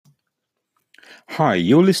Hi,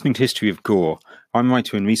 you're listening to History of Gore. I'm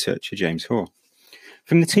writer and researcher James Hoare.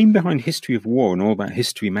 From the team behind History of War and All About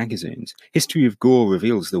History magazines, History of Gore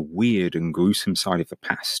reveals the weird and gruesome side of the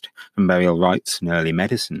past, from burial rites and early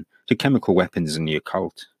medicine to chemical weapons and the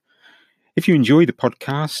occult. If you enjoy the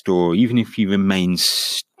podcast, or even if you remain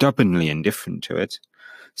stubbornly indifferent to it,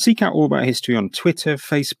 seek out All About History on Twitter,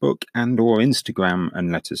 Facebook, and or Instagram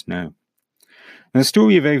and let us know. Now, the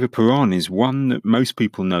story of Eva Peron is one that most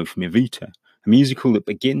people know from Evita, a musical that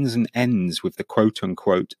begins and ends with the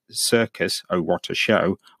quote-unquote circus, oh what a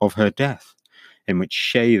show, of her death, in which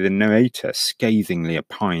Shay the narrator scathingly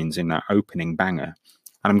opines in that opening banger.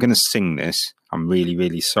 And I'm going to sing this, I'm really,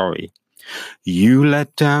 really sorry. You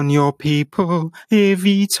let down your people,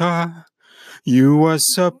 Evita. You were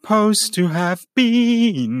supposed to have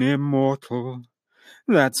been immortal.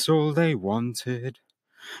 That's all they wanted.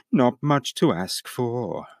 Not much to ask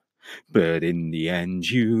for. But in the end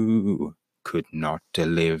you could not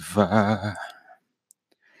deliver.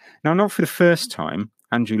 Now, not for the first time,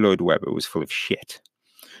 Andrew Lloyd Webber was full of shit.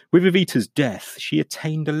 With Evita's death, she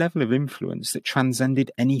attained a level of influence that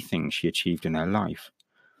transcended anything she achieved in her life.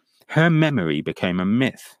 Her memory became a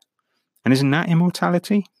myth. And isn't that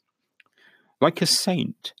immortality? Like a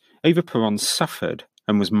saint, Eva Peron suffered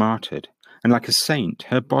and was martyred. And like a saint,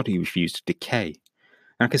 her body refused to decay.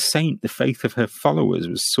 Like a saint, the faith of her followers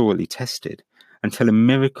was sorely tested, until a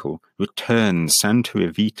miracle returned Santa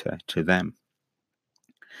Evita to them.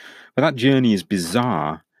 But that journey is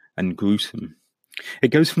bizarre and gruesome. It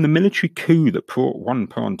goes from the military coup that brought Juan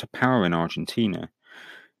Perón to power in Argentina,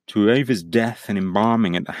 to Eva's death and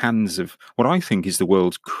embalming at the hands of what I think is the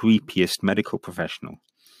world's creepiest medical professional.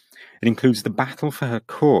 It includes the battle for her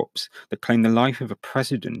corpse that claimed the life of a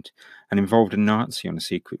president and involved a Nazi on a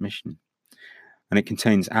secret mission. And it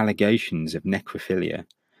contains allegations of necrophilia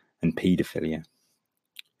and paedophilia.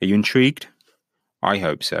 Are you intrigued? I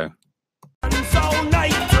hope so.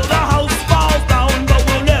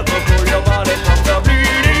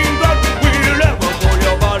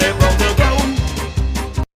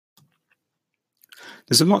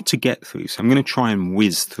 There's a lot to get through, so I'm going to try and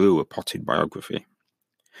whiz through a potted biography.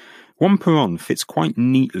 Juan Perón fits quite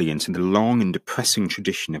neatly into the long and depressing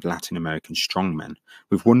tradition of Latin American strongmen,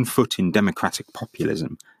 with one foot in democratic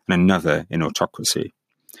populism and another in autocracy.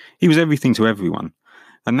 He was everything to everyone,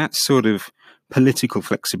 and that sort of political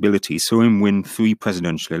flexibility saw him win 3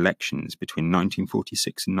 presidential elections between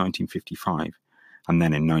 1946 and 1955, and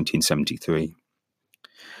then in 1973.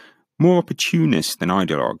 More opportunist than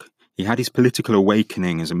ideologue, he had his political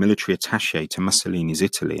awakening as a military attaché to Mussolini's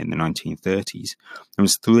Italy in the 1930s, and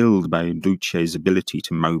was thrilled by Duce's ability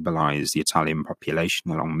to mobilise the Italian population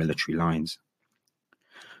along military lines.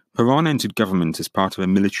 Perón entered government as part of a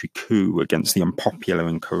military coup against the unpopular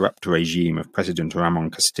and corrupt regime of President Ramon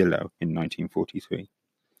Castillo in 1943.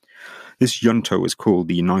 This junta was called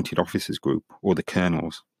the United Officers Group, or the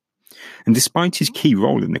Colonels. And despite his key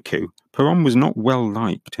role in the coup, Perón was not well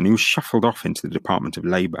liked, and he was shuffled off into the Department of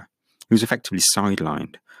Labour. He was effectively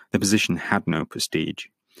sidelined. The position had no prestige.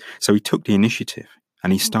 So he took the initiative,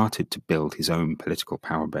 and he started to build his own political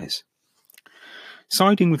power base.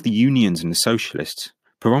 Siding with the unions and the socialists,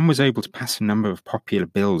 Perón was able to pass a number of popular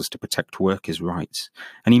bills to protect workers' rights,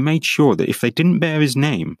 and he made sure that if they didn't bear his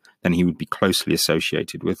name, then he would be closely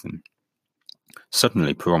associated with them.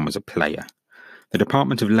 Suddenly, Perón was a player. The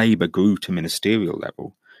Department of Labour grew to ministerial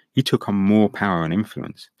level. He took on more power and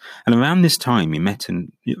influence, and around this time he met a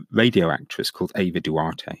radio actress called Eva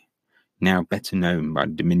Duarte, now better known by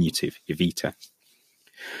the diminutive Evita.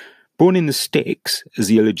 Born in the sticks as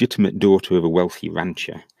the illegitimate daughter of a wealthy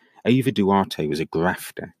rancher, Eva Duarte was a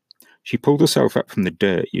grafter. She pulled herself up from the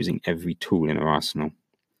dirt using every tool in her arsenal.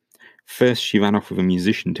 First, she ran off with a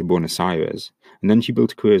musician to Buenos Aires, and then she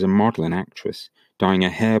built a career as a model and actress, dyeing her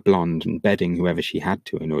hair blonde and bedding whoever she had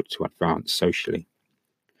to in order to advance socially.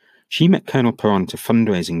 She met Colonel Perón at a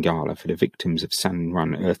fundraising gala for the victims of San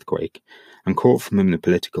Juan earthquake and caught from him the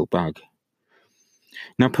political bug.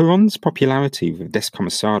 Now, Perón's popularity with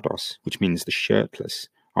Descomisados, which means the shirtless,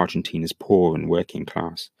 Argentina's poor and working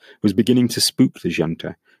class, was beginning to spook the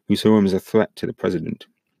junta, who saw him as a threat to the president.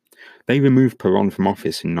 They removed Perón from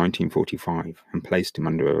office in 1945 and placed him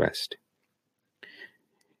under arrest.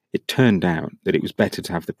 It turned out that it was better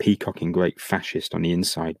to have the peacocking great fascist on the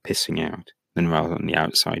inside pissing out than rather on the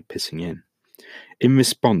outside pissing in. In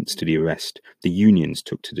response to the arrest, the unions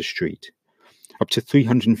took to the street. Up to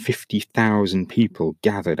 350,000 people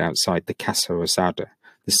gathered outside the Casa Rosada,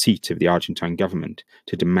 the seat of the Argentine government,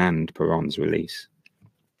 to demand Perón's release.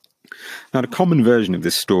 Now, the common version of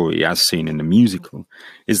this story, as seen in the musical,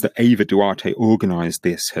 is that Eva Duarte organised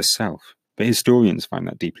this herself, but historians find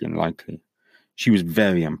that deeply unlikely. She was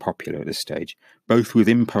very unpopular at this stage, both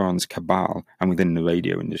within Perón's cabal and within the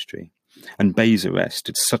radio industry, and Bay's arrest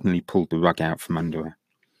had suddenly pulled the rug out from under her.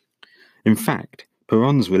 In fact,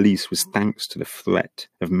 Perón's release was thanks to the threat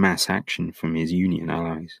of mass action from his Union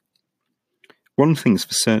allies. One thing's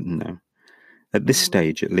for certain, though. At this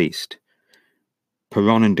stage, at least,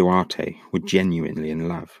 Perón and Duarte were genuinely in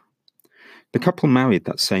love. The couple married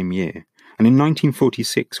that same year, and in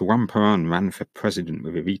 1946 Juan Perón ran for president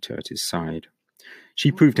with Evita at his side. She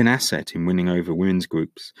proved an asset in winning over women's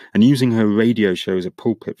groups and using her radio show as a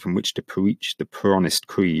pulpit from which to preach the Peronist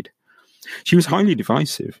creed. She was highly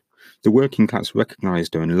divisive. The working class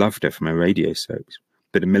recognised her and loved her from her radio soaps,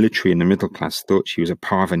 but the military and the middle class thought she was a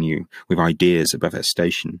parvenu with ideas above her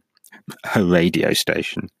station, her radio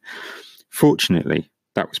station. Fortunately,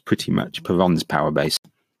 that was pretty much Perón's power base.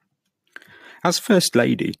 As First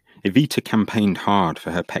Lady, Evita campaigned hard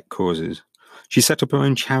for her pet causes. She set up her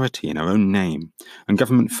own charity in her own name, and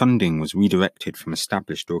government funding was redirected from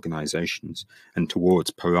established organisations and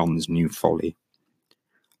towards Perón's new folly.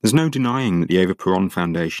 There's no denying that the Eva Perón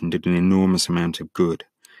Foundation did an enormous amount of good,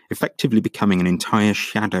 effectively becoming an entire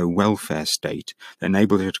shadow welfare state that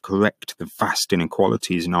enabled her to correct the vast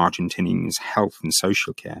inequalities in Argentinians' health and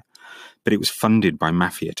social care, but it was funded by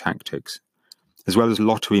mafia tactics. As well as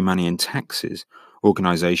lottery money and taxes,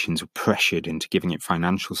 organisations were pressured into giving it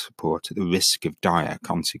financial support at the risk of dire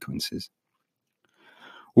consequences.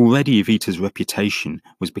 Already Evita's reputation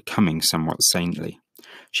was becoming somewhat saintly.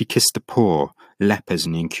 She kissed the poor, lepers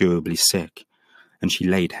and incurably sick, and she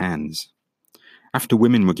laid hands. After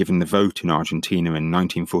women were given the vote in Argentina in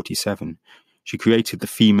 1947, she created the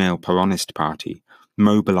Female Peronist Party,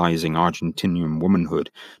 mobilizing Argentinian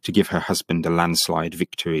womanhood to give her husband a landslide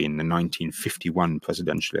victory in the 1951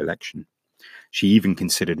 presidential election. She even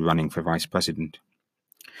considered running for vice president.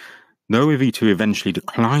 Though Evita eventually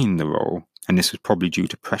declined the role, and this was probably due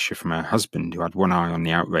to pressure from her husband, who had one eye on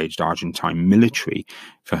the outraged Argentine military,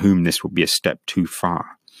 for whom this would be a step too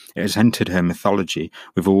far, it has entered her mythology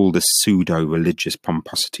with all the pseudo-religious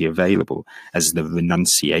pomposity available as the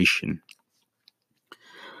Renunciation.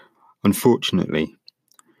 Unfortunately,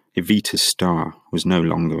 Evita's star was no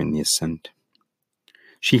longer in the ascent.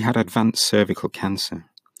 She had advanced cervical cancer,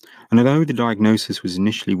 and although the diagnosis was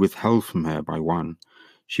initially withheld from her by Juan,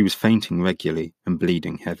 she was fainting regularly and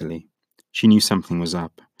bleeding heavily. She knew something was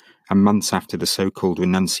up, and months after the so-called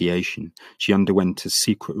renunciation, she underwent a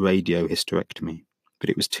secret radio hysterectomy, but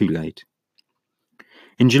it was too late.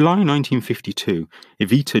 In July 1952,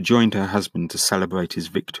 Evita joined her husband to celebrate his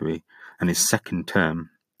victory and his second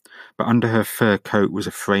term, but under her fur coat was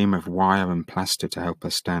a frame of wire and plaster to help her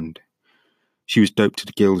stand. She was doped to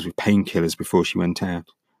the gills with painkillers before she went out,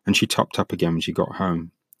 and she topped up again when she got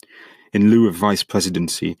home. In lieu of vice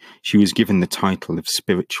presidency, she was given the title of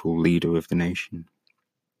spiritual leader of the nation.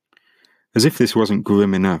 As if this wasn't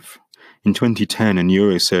grim enough, in 2010 a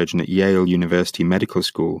neurosurgeon at Yale University Medical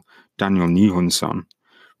School, Daniel Nihonson,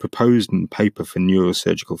 proposed in a paper for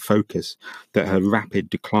Neurosurgical Focus that her rapid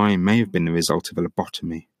decline may have been the result of a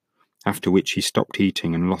lobotomy, after which she stopped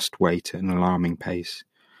eating and lost weight at an alarming pace.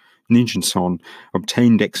 Nihonson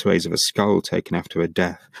obtained x-rays of a skull taken after her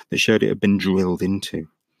death that showed it had been drilled into,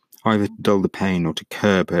 either to dull the pain or to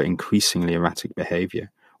curb her increasingly erratic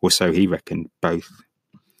behaviour, or so he reckoned, both.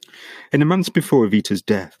 In the months before Evita's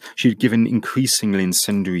death, she had given increasingly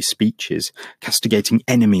incendiary speeches, castigating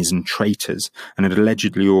enemies and traitors, and had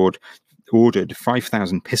allegedly ordered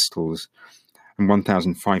 5,000 pistols and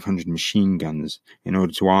 1,500 machine guns in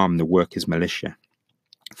order to arm the workers' militia.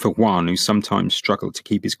 For Juan, who sometimes struggled to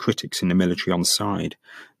keep his critics in the military on side,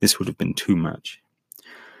 this would have been too much.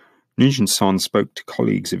 Nihonson spoke to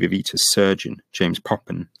colleagues of Evita's surgeon, James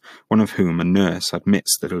Poppen, one of whom, a nurse,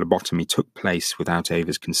 admits that a lobotomy took place without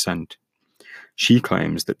Eva's consent. She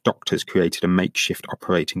claims that doctors created a makeshift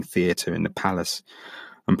operating theatre in the palace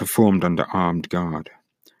and performed under armed guard.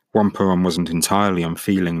 Juan Perón wasn't entirely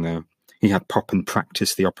unfeeling, though. He had Poppen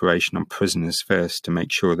practice the operation on prisoners first to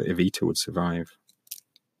make sure that Evita would survive.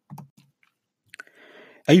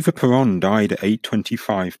 Eva Perón died at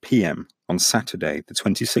 8:25 p.m. on Saturday, the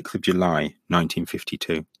 26th of July,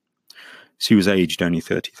 1952. She was aged only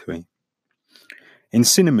 33. In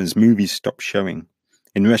cinemas, movies stopped showing.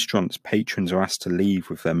 In restaurants, patrons were asked to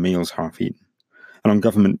leave with their meals half-eaten. And on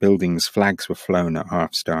government buildings, flags were flown at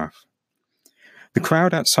half-staff. The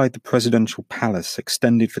crowd outside the presidential palace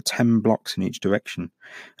extended for 10 blocks in each direction,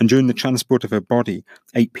 and during the transport of her body,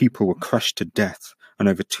 8 people were crushed to death, and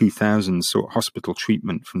over 2,000 sought hospital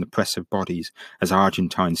treatment from the press of bodies as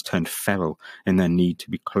Argentines turned feral in their need to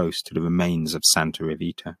be close to the remains of Santa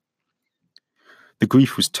Evita. The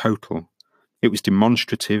grief was total. It was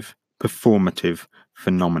demonstrative, performative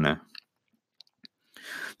phenomena.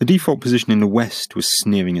 The default position in the West was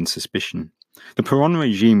sneering and suspicion. The Perón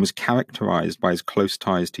regime was characterized by his close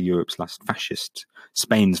ties to Europe's last fascists,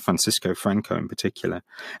 Spain's Francisco Franco in particular,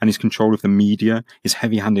 and his control of the media, his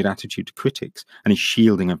heavy-handed attitude to critics, and his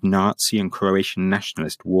shielding of Nazi and Croatian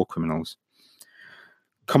nationalist war criminals.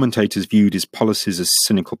 Commentators viewed his policies as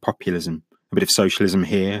cynical populism, a bit of socialism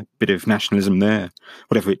here, a bit of nationalism there,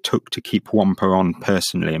 whatever it took to keep Juan Perón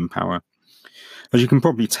personally in power. As you can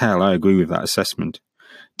probably tell, I agree with that assessment.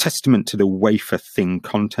 Testament to the wafer-thin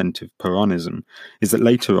content of Peronism is that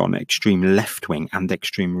later on extreme left-wing and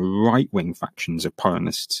extreme right-wing factions of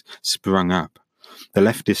Peronists sprung up. The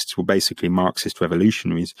leftists were basically Marxist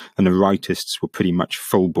revolutionaries, and the rightists were pretty much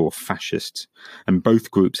full-bore fascists, and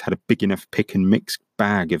both groups had a big enough pick-and-mix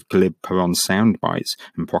bag of glib Perón soundbites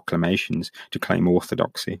and proclamations to claim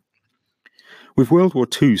orthodoxy. With World War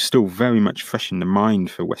II still very much fresh in the mind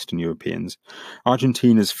for Western Europeans,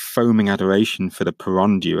 Argentina's foaming adoration for the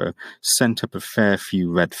Perón duo sent up a fair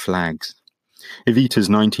few red flags. Evita's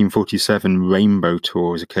 1947 Rainbow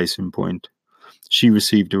Tour is a case in point. She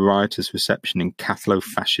received a riotous reception in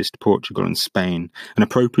Cathalo-fascist Portugal and Spain, an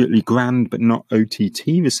appropriately grand but not OTT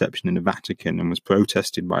reception in the Vatican, and was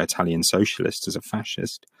protested by Italian socialists as a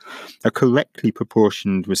fascist. A correctly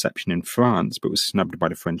proportioned reception in France, but was snubbed by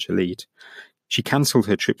the French elite. She cancelled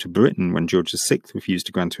her trip to Britain when George VI refused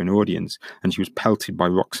to grant her an audience, and she was pelted by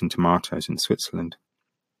rocks and tomatoes in Switzerland.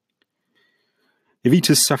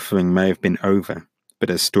 Evita's suffering may have been over, but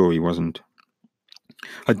her story wasn't.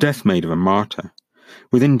 Her death made her a martyr.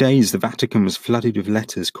 Within days, the Vatican was flooded with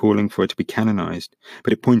letters calling for her to be canonized,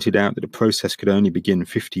 but it pointed out that the process could only begin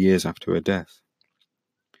 50 years after her death.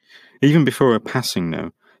 Even before her passing,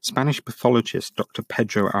 though, Spanish pathologist Dr.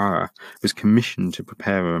 Pedro Ara was commissioned to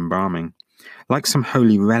prepare her embalming. Like some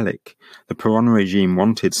holy relic, the Perón regime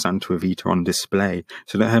wanted Santa Evita on display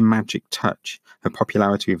so that her magic touch, her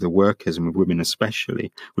popularity with the workers and with women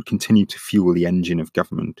especially, would continue to fuel the engine of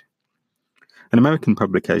government. An American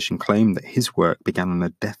publication claimed that his work began on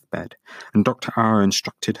her deathbed, and Dr. Ara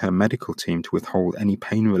instructed her medical team to withhold any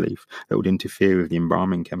pain relief that would interfere with the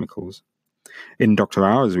embalming chemicals. In Dr.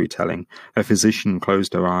 Ara's retelling, her physician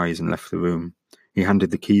closed her eyes and left the room. He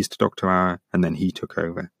handed the keys to Dr. Ara, and then he took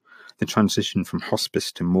over. The transition from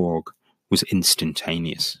hospice to morgue was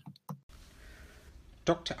instantaneous.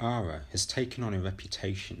 Dr. Ara has taken on a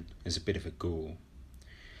reputation as a bit of a ghoul.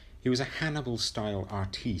 He was a Hannibal-style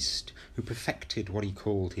artiste who perfected what he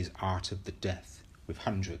called his art of the death, with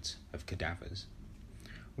hundreds of cadavers.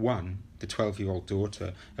 One, the 12-year-old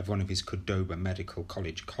daughter of one of his Cordoba Medical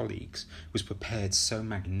College colleagues, was prepared so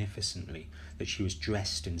magnificently that she was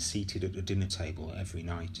dressed and seated at the dinner table every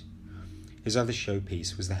night. His other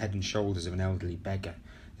showpiece was the head and shoulders of an elderly beggar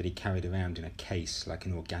that he carried around in a case like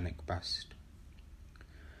an organic bust.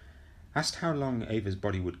 Asked how long Ava's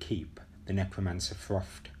body would keep, the necromancer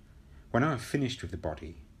frothed. "When I have finished with the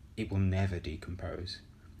body, it will never decompose.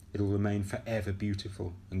 It will remain forever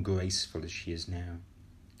beautiful and graceful as she is now."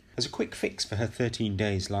 As a quick fix for her 13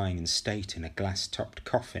 days lying in state in a glass-topped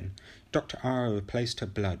coffin, Dr. Ara replaced her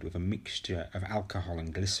blood with a mixture of alcohol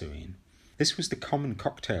and glycerine. This was the common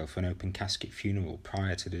cocktail for an open casket funeral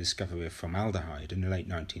prior to the discovery of formaldehyde in the late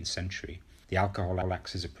 19th century. The alcohol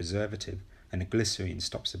acts as a preservative, and the glycerine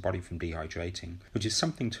stops the body from dehydrating, which is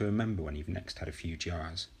something to remember when you've next had a few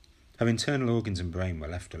jars. Her internal organs and brain were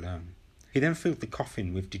left alone. He then filled the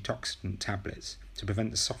coffin with detoxicant tablets to prevent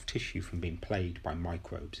the soft tissue from being plagued by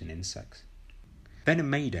microbes and insects. Then a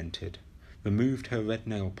maid entered, removed her red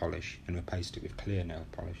nail polish and replaced it with clear nail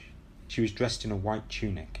polish. She was dressed in a white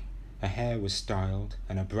tunic. Her hair was styled,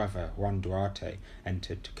 and her brother, Juan Duarte,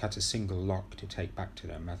 entered to cut a single lock to take back to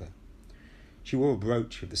their mother. She wore a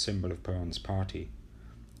brooch with the symbol of Perón's party.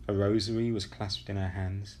 A rosary was clasped in her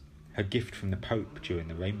hands, her gift from the Pope during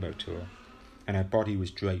the Rainbow Tour, and her body was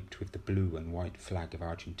draped with the blue and white flag of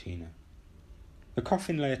Argentina. The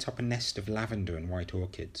coffin lay atop a nest of lavender and white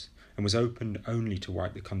orchids, and was opened only to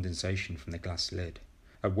wipe the condensation from the glass lid.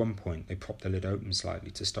 At one point, they propped the lid open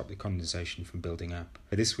slightly to stop the condensation from building up,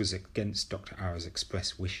 but this was against Dr. Ara's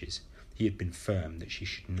express wishes. He had been firm that she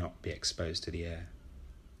should not be exposed to the air.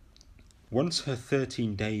 Once her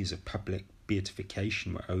 13 days of public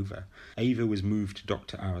beatification were over, Ava was moved to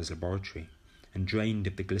Dr. Ara's laboratory and drained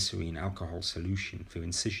of the glycerine alcohol solution through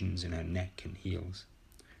incisions in her neck and heels.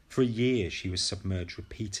 For a year, she was submerged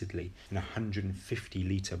repeatedly in a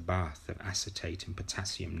 150-litre bath of acetate and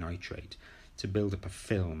potassium nitrate to build up a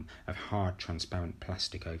film of hard, transparent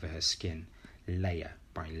plastic over her skin, layer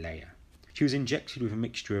by layer. She was injected with a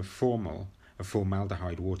mixture of formol, a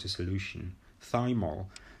formaldehyde water solution, thymol,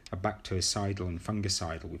 are bactericidal and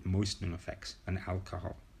fungicidal with moistening effects, and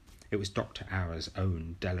alcohol. It was Dr. Ara's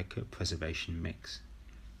own delicate preservation mix.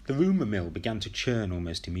 The rumour mill began to churn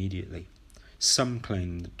almost immediately. Some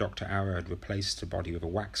claimed that Dr. Ara had replaced the body with a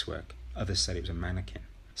waxwork, others said it was a mannequin.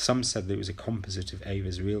 Some said that it was a composite of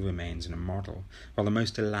Ava's real remains and a model, while the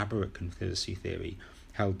most elaborate conspiracy theory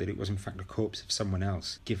held that it was in fact the corpse of someone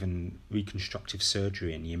else, given reconstructive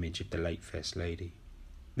surgery in the image of the late First Lady.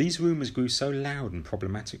 These rumours grew so loud and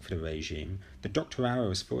problematic for the regime that Dr. Ara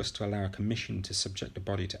was forced to allow a commission to subject the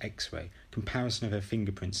body to X-ray, comparison of her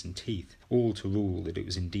fingerprints and teeth, all to rule that it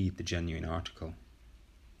was indeed the genuine article.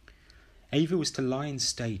 Ava was to lie in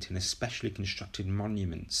state in a specially constructed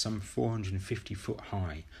monument some 450 foot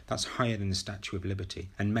high, that's higher than the Statue of Liberty,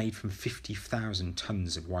 and made from 50,000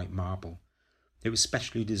 tons of white marble. It was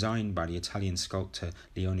specially designed by the Italian sculptor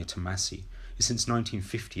Leone Tomasi, who since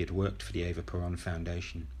 1950 had worked for the Eva Peron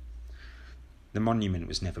Foundation. The monument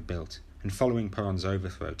was never built, and following Peron's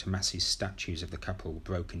overthrow, Tomasi's statues of the couple were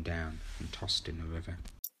broken down and tossed in the river.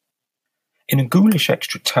 In a ghoulish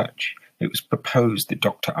extra touch, it was proposed that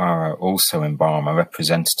Dr. Ara also embalm a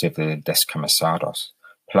representative of the Descomisados,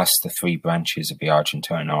 plus the 3 branches of the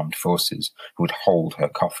Argentine armed forces who would hold her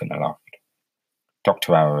coffin aloft.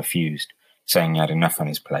 Dr. Ara refused, saying he had enough on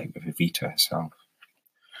his plate with Evita herself.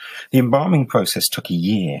 The embalming process took a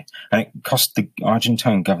year, and it cost the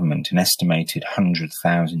Argentine government an estimated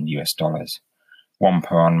 $100,000. Juan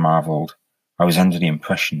Perón marvelled, "I was under the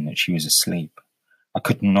impression that she was asleep. I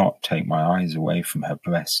could not take my eyes away from her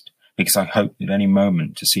breast, because I hoped at any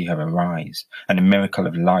moment to see her arise, and the miracle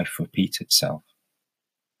of life repeat itself."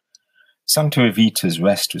 Santa Evita's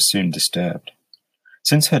rest was soon disturbed.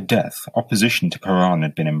 Since her death, opposition to Perón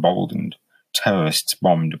had been emboldened. Terrorists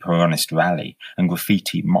bombed a Peronist rally, and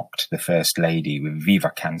graffiti mocked the First Lady with "Viva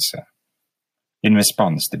Cancer." In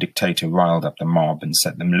response, the dictator riled up the mob and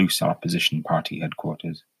set them loose on opposition party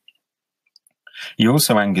headquarters. He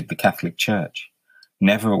also angered the Catholic Church,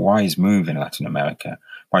 never a wise move in Latin America,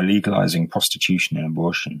 by legalizing prostitution and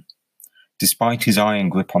abortion. Despite his iron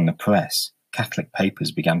grip on the press, Catholic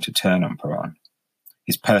papers began to turn on Perón.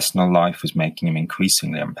 His personal life was making him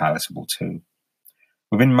increasingly unpalatable too.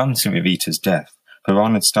 Within months of Evita's death,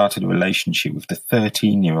 Perón had started a relationship with the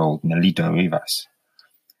 13-year-old Nelida Rivas.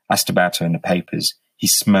 Asked about her in the papers, he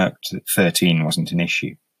smirked that 13 wasn't an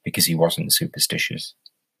issue, because he wasn't superstitious.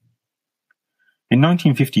 In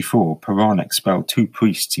 1954, Perón expelled 2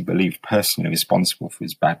 priests he believed personally responsible for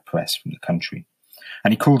his bad press from the country,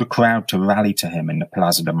 and he called a crowd to rally to him in the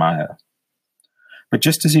Plaza de Mayo. But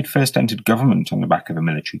just as he'd first entered government on the back of a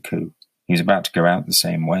military coup, he was about to go out the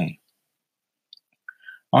same way.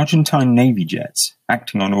 Argentine Navy jets,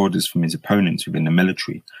 acting on orders from his opponents within the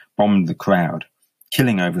military, bombed the crowd,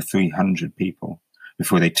 killing over 300 people,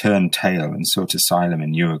 before they turned tail and sought asylum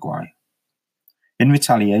in Uruguay. In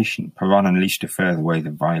retaliation, Perón unleashed a further wave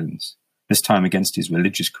of violence, this time against his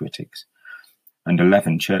religious critics, and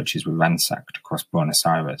 11 churches were ransacked across Buenos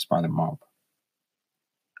Aires by the mob.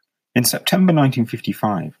 In September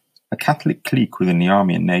 1955, a Catholic clique within the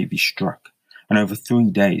army and navy struck, and over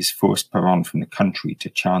 3 days forced Perón from the country to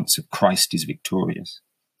chants of "Christ is victorious."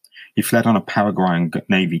 He fled on a Paraguayan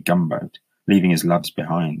Navy gunboat, leaving his loves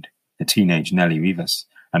behind, the teenage Nelly Rivas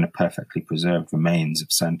and the perfectly preserved remains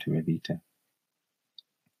of Santa Evita.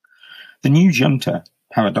 The new junta,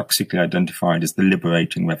 paradoxically identified as the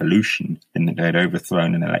Liberating Revolution in that they had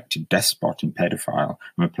overthrown an elected despot and pedophile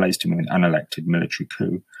and replaced him with an unelected military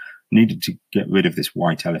coup, needed to get rid of this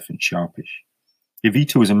white elephant sharpish.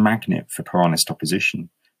 Evita was a magnet for Peronist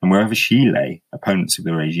opposition, and wherever she lay, opponents of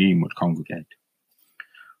the regime would congregate.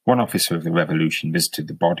 One officer of the revolution visited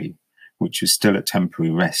the body, which was still at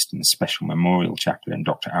temporary rest in the special memorial chapel in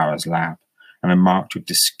Dr. Ara's lab, and remarked with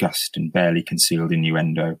disgust and barely concealed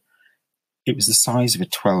innuendo, "It was the size of a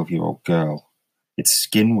 12-year-old girl. Its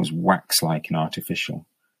skin was wax-like and artificial.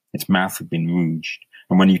 Its mouth had been rouged,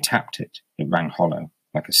 and when you tapped it, it rang hollow,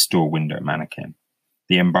 like a store window mannequin.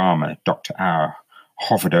 The embalmer, Dr. Ara,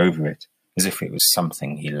 hovered over it as if it was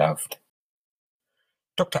something he loved."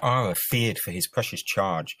 Dr. Ara feared for his precious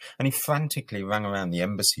charge, and he frantically rang around the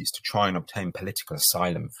embassies to try and obtain political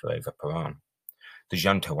asylum for Eva Perón. The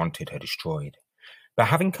junta wanted her destroyed. But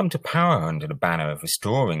having come to power under the banner of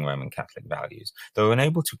restoring Roman Catholic values, they were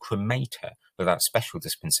unable to cremate her without special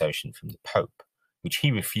dispensation from the Pope, which he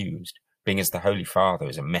refused, being as the Holy Father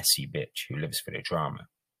is a messy bitch who lives for the drama.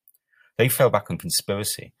 They fell back on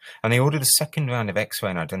conspiracy, and they ordered a second round of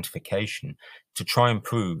X-ray and identification to try and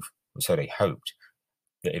prove, or so they hoped,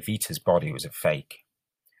 that Evita's body was a fake.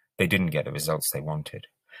 They didn't get the results they wanted,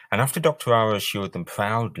 and after Dr. Ara assured them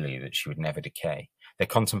proudly that she would never decay, They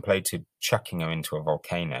contemplated chucking her into a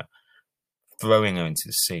volcano, throwing her into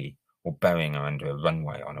the sea, or burying her under a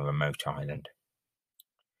runway on a remote island.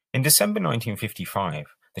 In December 1955,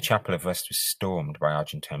 the Chapel of Rest was stormed by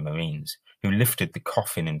Argentine Marines, who lifted the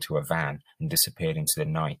coffin into a van and disappeared into the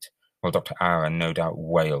night, while Dr. Aura no doubt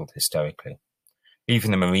wailed hysterically.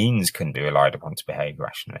 Even the Marines couldn't be relied upon to behave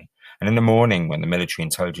rationally, and in the morning, when the military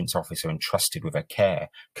intelligence officer entrusted with her care,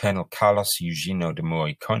 Colonel Carlos Eugenio de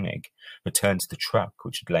Mori Koenig, returned to the truck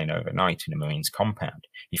which had lain overnight in a Marine's compound,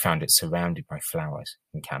 he found it surrounded by flowers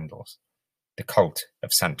and candles. The cult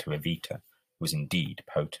of Santa Revita was indeed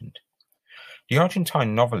potent. The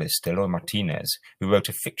Argentine novelist Eloy Martinez, who wrote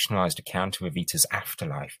a fictionalized account of Evita's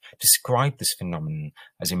afterlife, described this phenomenon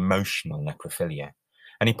as emotional necrophilia,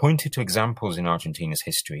 and he pointed to examples in Argentina's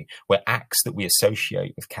history where acts that we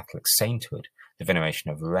associate with Catholic sainthood, the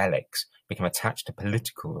veneration of relics, become attached to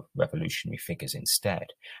political revolutionary figures instead.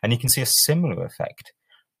 And you can see a similar effect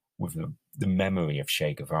with the memory of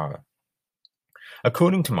Che Guevara.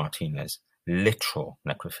 According to Martinez, literal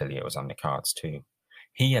necrophilia was on the cards too.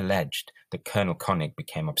 He alleged that Colonel Koenig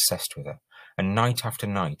became obsessed with her, and night after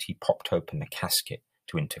night he popped open the casket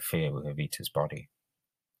to interfere with Evita's body.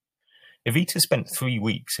 Evita spent 3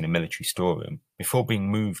 weeks in a military storeroom before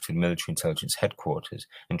being moved to the military intelligence headquarters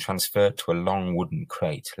and transferred to a long wooden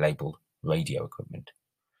crate labelled radio equipment.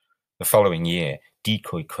 The following year,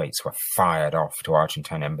 decoy crates were fired off to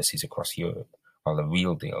Argentine embassies across Europe, while the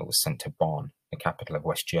real deal was sent to Bonn, the capital of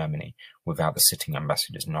West Germany, without the sitting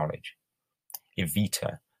ambassador's knowledge.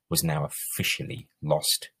 Evita was now officially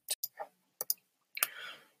lost.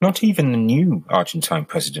 Not even the new Argentine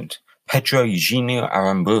president, Pedro Eugenio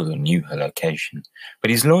Aramburu, knew her location,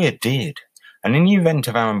 but his lawyer did, and in the event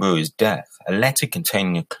of Aramburu's death, a letter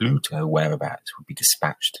containing a clue to her whereabouts would be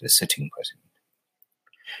dispatched to the sitting president.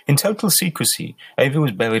 In total secrecy, Eva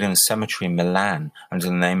was buried in a cemetery in Milan under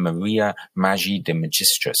the name Maria Maggi de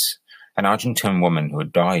Magistris, an Argentine woman who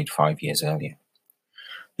had died 5 years earlier.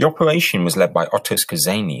 The operation was led by Otto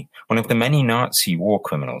Skorzeny, one of the many Nazi war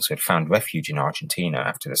criminals who had found refuge in Argentina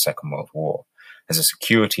after the Second World War, as a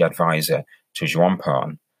security advisor to Joan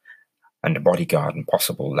Perón and a bodyguard and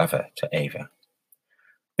possible lover to Eva.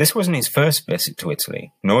 This wasn't his first visit to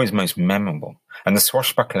Italy, nor his most memorable, and the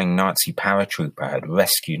swashbuckling Nazi paratrooper had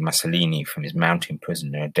rescued Mussolini from his mountain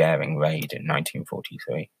prison in a daring raid in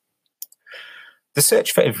 1943. The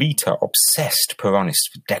search for Evita obsessed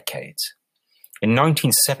Peronists for decades. In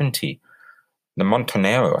 1970, the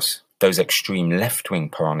Montoneros, those extreme left-wing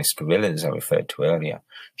Peronist guerrillas I referred to earlier,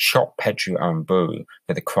 shot Pedro Aramburu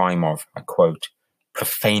for the crime of, I quote,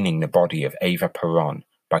 profaning the body of Eva Perón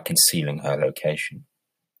by concealing her location.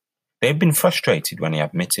 They had been frustrated when he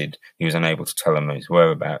admitted he was unable to tell them his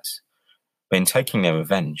whereabouts, but in taking their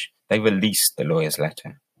revenge, they released the lawyer's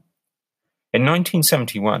letter. In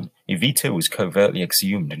 1971, Evita was covertly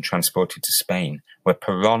exhumed and transported to Spain, where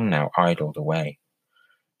Perón now idled away.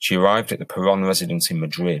 She arrived at the Perón residence in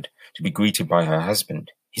Madrid to be greeted by her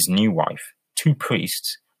husband, his new wife, 2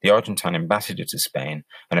 priests, the Argentine ambassador to Spain,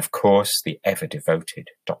 and of course the ever-devoted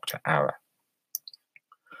Dr. Aura.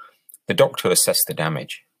 The doctor assessed the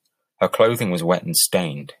damage. Her clothing was wet and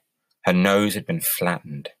stained. Her nose had been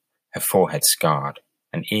flattened, her forehead scarred,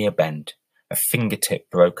 an ear bent, a fingertip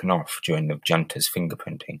broken off during the junta's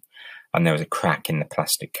fingerprinting, and there was a crack in the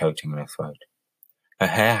plastic coating on her throat. Her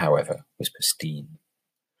hair, however, was pristine.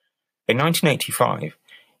 In 1985,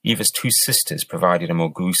 Eva's 2 sisters provided a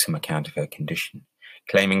more gruesome account of her condition,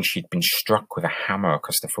 claiming she had been struck with a hammer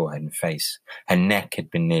across the forehead and face. Her neck had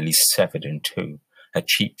been nearly severed in 2. Her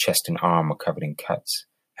cheek, chest, and arm were covered in cuts.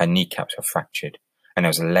 Her kneecaps were fractured, and there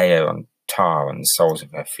was a layer of tar on the soles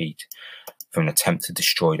of her feet from an attempt to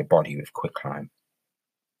destroy the body with quicklime.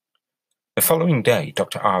 The following day,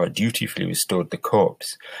 Dr. Aura dutifully restored the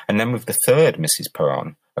corpse, and then with the 3rd Mrs.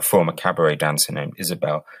 Perón, a former cabaret dancer named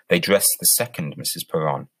Isabel, they dressed the 2nd Mrs.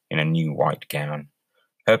 Perón in a new white gown.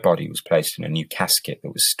 Her body was placed in a new casket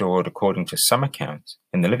that was stored, according to some accounts,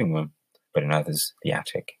 in the living room, but in others, the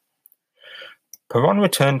attic. Perón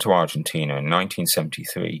returned to Argentina in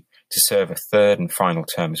 1973 to serve a 3rd and final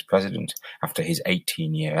term as president after his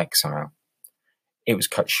 18-year exile. It was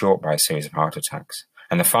cut short by a series of heart attacks,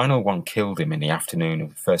 and the final one killed him in the afternoon of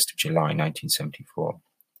the 1st of July 1974.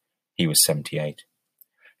 He was 78.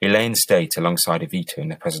 He lay in state alongside Evita in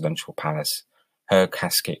the presidential palace, her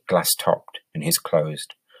casket glass-topped and his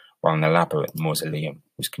closed, while an elaborate mausoleum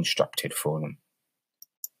was constructed for them.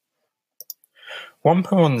 Juan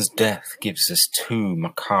Perón's death gives us 2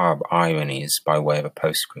 macabre ironies by way of a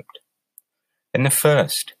postscript. In the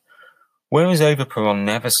first, whereas Eva Perón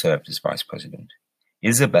never served as vice president,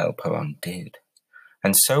 Isabel Perón did.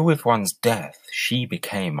 And so with Juan's death, she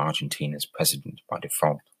became Argentina's president by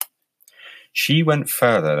default. She went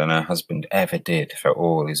further than her husband ever did for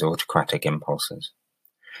all his autocratic impulses.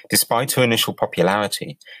 Despite her initial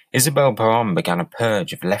popularity, Isabel Perón began a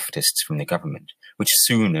purge of leftists from the government, which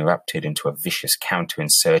soon erupted into a vicious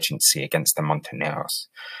counterinsurgency against the Montoneros,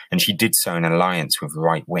 and she did so in alliance with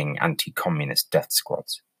right-wing anti-communist death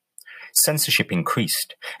squads. Censorship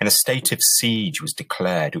increased, and a state of siege was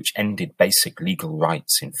declared which ended basic legal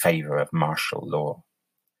rights in favor of martial law.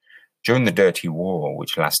 During the Dirty War,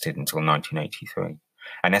 which lasted until 1983,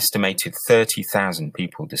 an estimated 30,000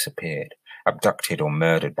 people disappeared, abducted or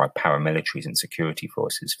murdered by paramilitaries and security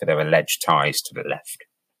forces for their alleged ties to the left.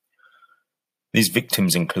 These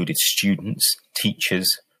victims included students,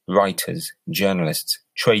 teachers, writers, journalists,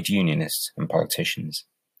 trade unionists, and politicians.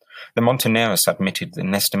 The Montoneros admitted that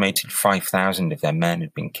an estimated 5,000 of their men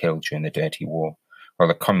had been killed during the Dirty War, while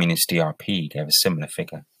the communist DRP gave a similar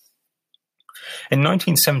figure. In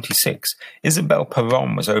 1976, Isabel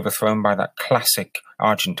Perón was overthrown by that classic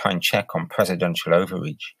Argentine check on presidential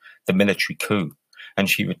overreach, the military coup, and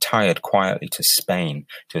she retired quietly to Spain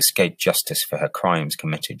to escape justice for her crimes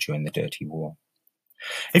committed during the Dirty War.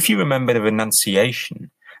 If you remember the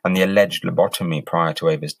renunciation and the alleged lobotomy prior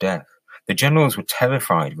to Eva's death, the generals were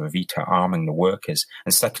terrified of Evita arming the workers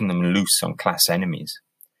and setting them loose on class enemies.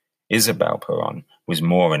 Isabel Perón was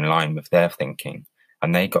more in line with their thinking,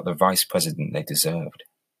 and they got the vice president they deserved.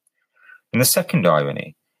 In the second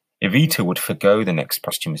irony, Evita would forgo the next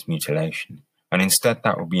posthumous mutilation, and instead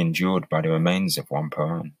that would be endured by the remains of Juan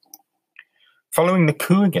Perón. Following the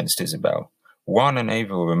coup against Isabel, Juan and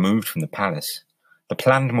Eva were removed from the palace. The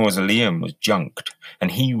planned mausoleum was junked,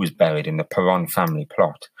 and he was buried in the Perón family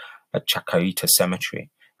plot at Chacarita Cemetery,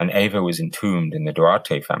 and Eva was entombed in the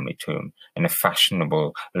Duarte family tomb in the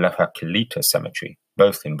fashionable La Raquelita Cemetery,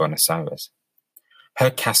 both in Buenos Aires. Her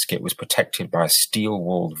casket was protected by a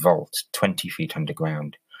steel-walled vault 20 feet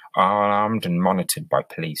underground, armed and monitored by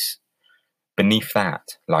police. Beneath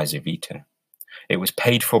that lies Evita. It was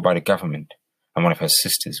paid for by the government, and one of her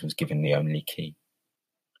sisters was given the only key.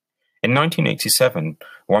 In 1987,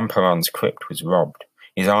 Juan Perón's crypt was robbed,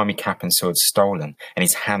 his army cap and sword stolen, and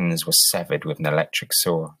his hands were severed with an electric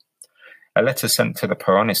saw. A letter sent to the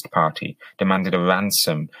Peronist party demanded a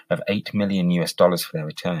ransom of $8 million for their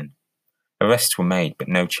return. Arrests were made, but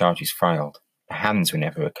no charges filed. The hands were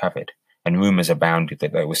never recovered, and rumours abounded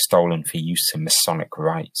that they were stolen for use in Masonic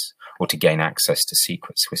rites or to gain access to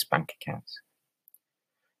secret Swiss bank accounts.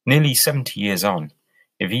 Nearly 70 years on,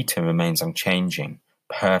 Evita remains unchanging,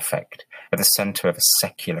 perfect, at the centre of a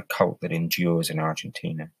secular cult that endures in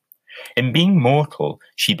Argentina. In being mortal,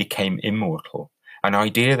 she became immortal, an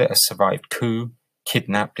idea that has survived coup,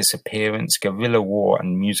 kidnap, disappearance, guerrilla war,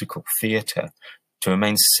 and musical theatre to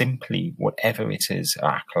remain simply whatever it is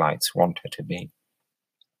our acolytes want her to be.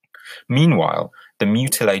 Meanwhile, the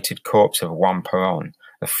mutilated corpse of Juan Perón,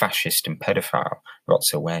 the fascist and pedophile,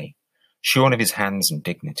 rots away, shorn of his hands and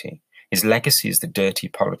dignity. His legacy is the dirty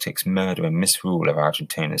politics, murder, and misrule of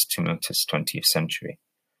Argentina's tumultuous 20th century,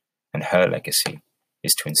 and her legacy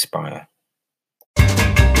is to inspire.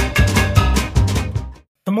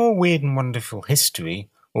 For more weird and wonderful history,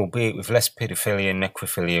 albeit with less paedophilia,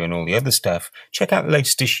 necrophilia, and all the other stuff, check out the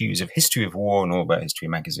latest issues of History of War and All About History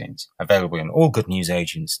magazines, available in all good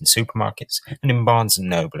newsagents and supermarkets, and in Barnes &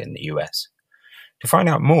 Noble in the US. To find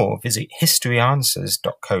out more, visit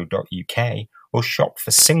historyanswers.co.uk or shop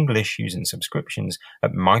for single issues and subscriptions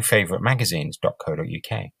at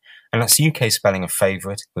myfavouritemagazines.co.uk. And that's UK spelling of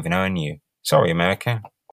favourite with an O and U. Sorry, America.